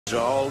It's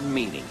all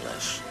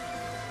meaningless.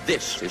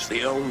 This is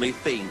the only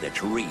thing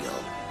that's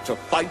real. To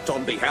fight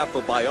on behalf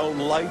of my own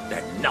life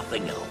and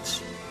nothing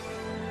else.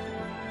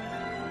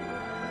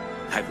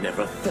 I've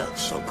never felt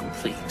so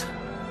complete.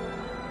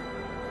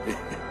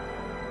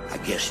 I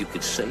guess you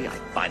could say I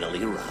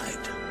finally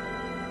arrived.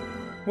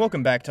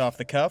 Welcome back to Off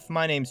the Cuff.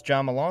 My name's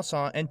John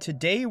Malassaw, and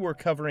today we're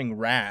covering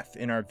Wrath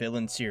in our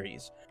villain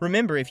series.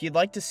 Remember, if you'd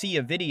like to see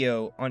a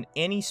video on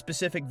any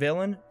specific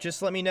villain,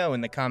 just let me know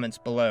in the comments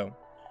below.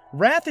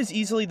 Wrath is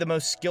easily the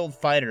most skilled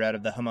fighter out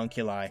of the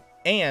homunculi,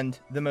 and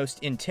the most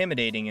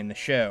intimidating in the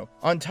show.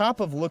 On top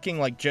of looking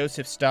like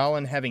Joseph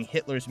Stalin having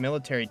Hitler's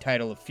military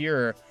title of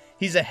Führer,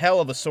 he's a hell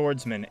of a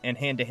swordsman and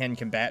hand-to-hand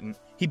combatant.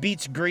 He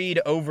beats greed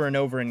over and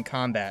over in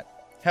combat.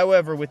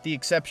 However, with the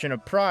exception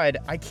of Pride,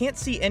 I can't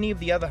see any of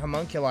the other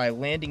homunculi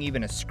landing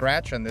even a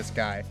scratch on this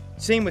guy.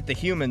 Same with the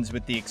humans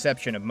with the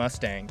exception of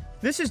Mustang.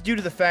 This is due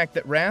to the fact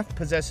that Wrath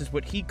possesses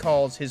what he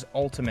calls his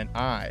ultimate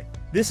eye.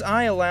 This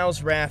eye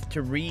allows Wrath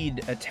to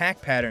read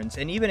attack patterns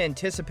and even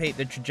anticipate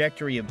the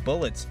trajectory of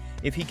bullets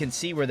if he can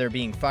see where they're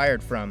being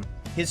fired from.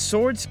 His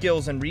sword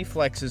skills and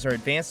reflexes are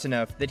advanced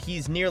enough that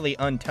he's nearly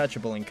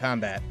untouchable in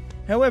combat.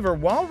 However,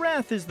 while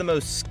Wrath is the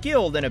most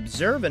skilled and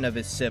observant of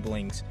his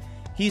siblings,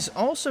 he's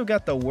also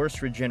got the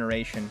worst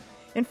regeneration.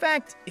 In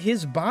fact,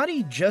 his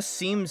body just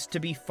seems to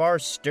be far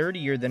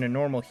sturdier than a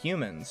normal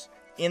human's.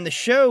 In the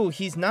show,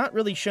 he's not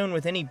really shown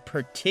with any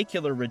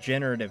particular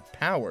regenerative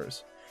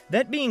powers.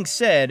 That being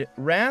said,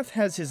 Wrath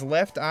has his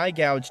left eye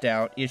gouged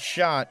out, is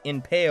shot,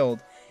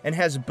 impaled, and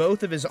has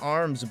both of his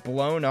arms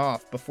blown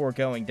off before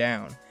going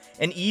down.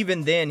 And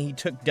even then, he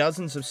took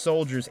dozens of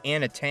soldiers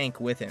and a tank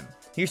with him.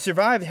 He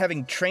survived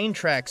having train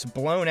tracks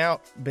blown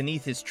out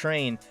beneath his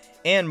train,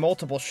 and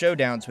multiple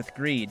showdowns with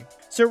greed.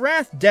 So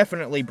Wrath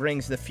definitely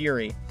brings the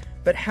fury,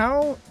 but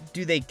how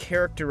do they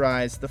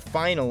characterize the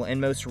final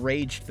and most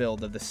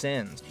rage-filled of the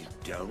sins? You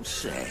don't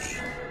say.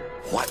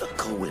 What a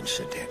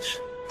coincidence.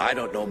 I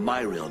don't know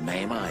my real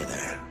name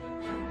either.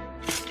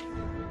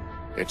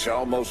 It's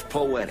almost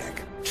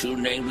poetic. Two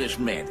nameless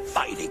men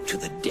fighting to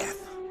the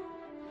death.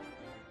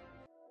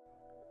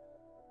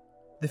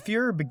 The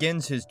Führer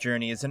begins his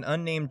journey as an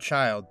unnamed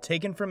child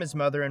taken from his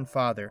mother and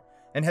father,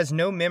 and has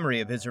no memory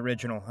of his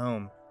original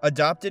home.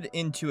 Adopted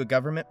into a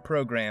government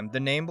program, the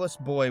nameless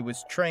boy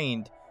was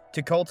trained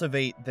to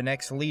cultivate the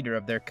next leader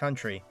of their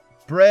country.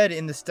 Bred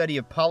in the study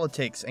of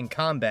politics and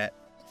combat,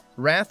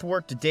 Wrath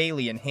worked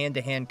daily in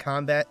hand-to-hand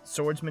combat,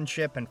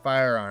 swordsmanship, and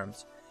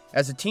firearms.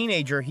 As a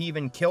teenager, he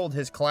even killed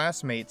his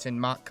classmates in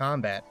mock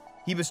combat.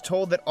 He was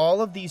told that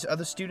all of these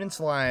other students'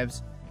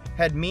 lives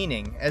had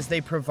meaning as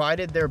they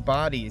provided their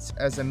bodies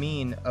as a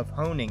mean of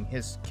honing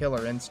his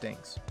killer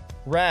instincts.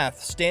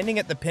 Wrath, standing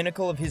at the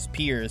pinnacle of his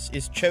peers,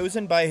 is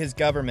chosen by his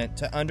government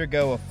to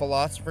undergo a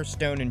Philosopher's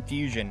Stone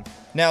infusion.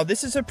 Now,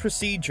 this is a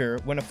procedure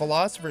when a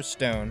Philosopher's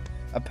Stone,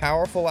 a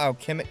powerful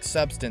alchemic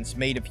substance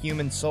made of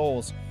human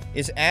souls,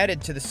 is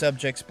added to the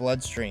subject's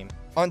bloodstream.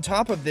 On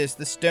top of this,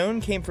 the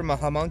stone came from a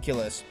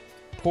homunculus,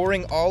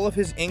 pouring all of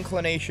his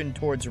inclination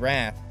towards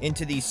Wrath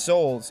into these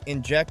souls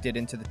injected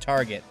into the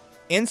target.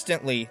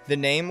 Instantly, the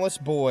nameless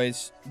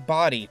boy's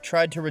body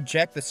tried to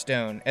reject the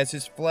stone as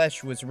his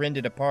flesh was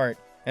rended apart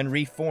and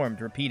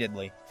reformed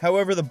repeatedly.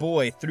 However, the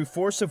boy, through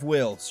force of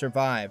will,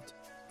 survived.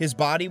 His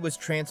body was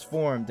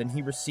transformed and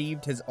he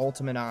received his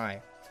ultimate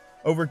eye.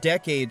 Over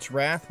decades,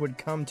 Wrath would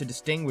come to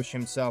distinguish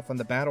himself on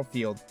the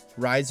battlefield,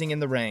 rising in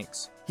the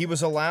ranks. He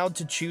was allowed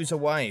to choose a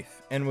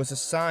wife and was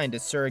assigned a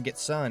surrogate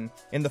son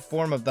in the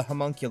form of the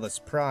homunculus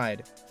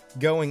Pride,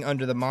 going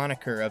under the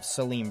moniker of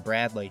Salim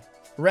Bradley.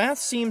 Wrath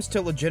seems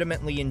to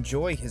legitimately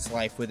enjoy his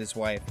life with his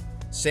wife,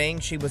 saying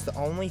she was the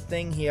only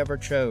thing he ever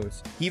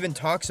chose. He even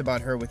talks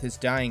about her with his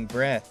dying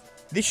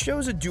breath. This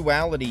shows a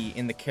duality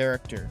in the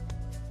character.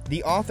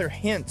 The author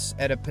hints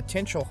at a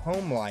potential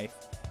home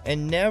life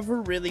and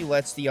never really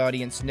lets the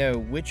audience know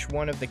which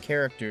one of the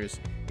characters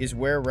is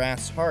where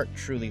Wrath's heart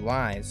truly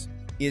lies.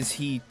 Is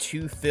he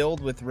too filled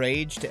with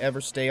rage to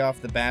ever stay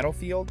off the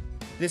battlefield?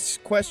 This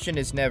question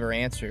is never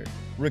answered.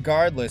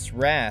 Regardless,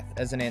 Wrath,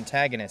 as an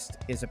antagonist,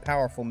 is a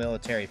powerful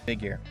military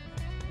figure.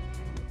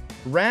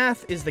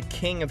 Wrath is the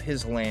king of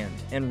his land,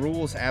 and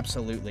rules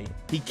absolutely.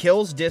 He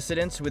kills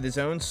dissidents with his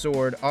own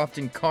sword,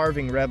 often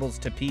carving rebels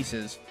to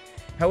pieces.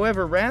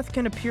 However, Wrath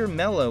can appear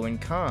mellow and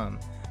calm,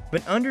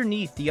 but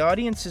underneath, the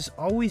audience is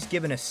always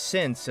given a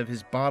sense of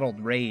his bottled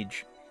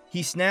rage.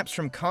 He snaps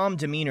from calm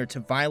demeanor to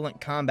violent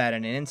combat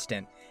in an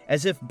instant,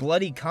 as if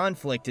bloody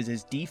conflict is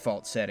his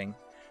default setting.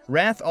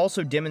 Wrath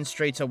also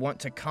demonstrates a want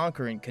to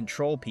conquer and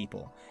control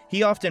people.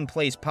 He often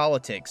plays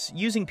politics,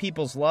 using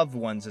people's loved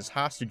ones as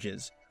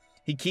hostages.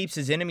 He keeps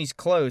his enemies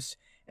close,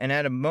 and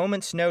at a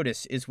moment's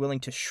notice is willing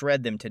to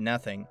shred them to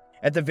nothing.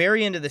 At the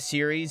very end of the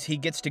series, he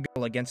gets to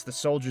go against the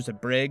soldiers of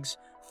Briggs,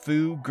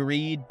 Fu,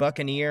 Greed,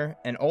 Buccaneer,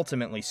 and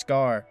ultimately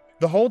Scar.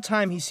 The whole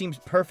time he seems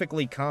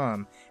perfectly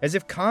calm, as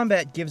if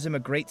combat gives him a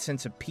great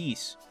sense of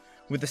peace.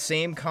 With the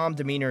same calm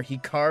demeanor, he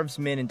carves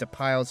men into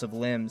piles of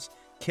limbs,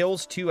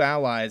 kills 2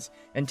 allies,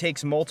 and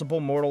takes multiple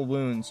mortal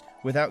wounds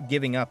without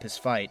giving up his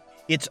fight.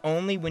 It's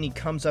only when he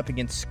comes up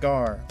against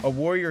Scar, a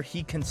warrior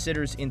he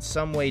considers in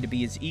some way to be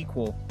his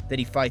equal, that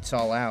he fights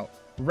all out.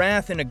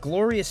 Wrath, in a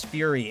glorious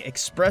fury,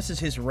 expresses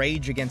his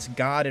rage against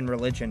God and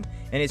religion,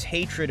 and his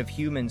hatred of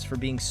humans for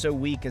being so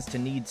weak as to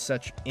need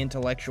such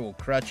intellectual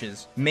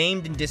crutches.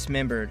 Maimed and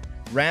dismembered,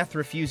 Wrath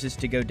refuses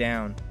to go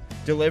down,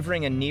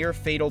 delivering a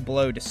near-fatal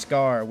blow to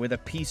Scar with a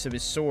piece of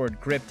his sword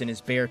gripped in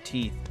his bare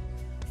teeth.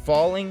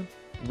 Falling,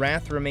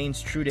 Wrath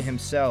remains true to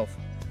himself,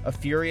 a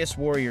furious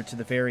warrior to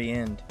the very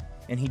end,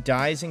 and he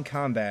dies in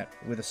combat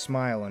with a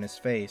smile on his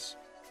face.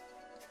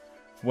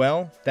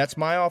 Well, that's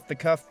my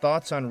off-the-cuff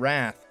thoughts on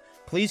Wrath.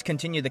 Please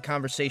continue the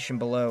conversation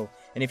below,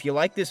 and if you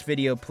like this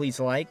video, please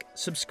like,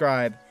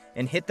 subscribe,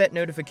 and hit that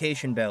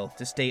notification bell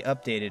to stay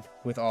updated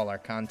with all our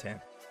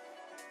content.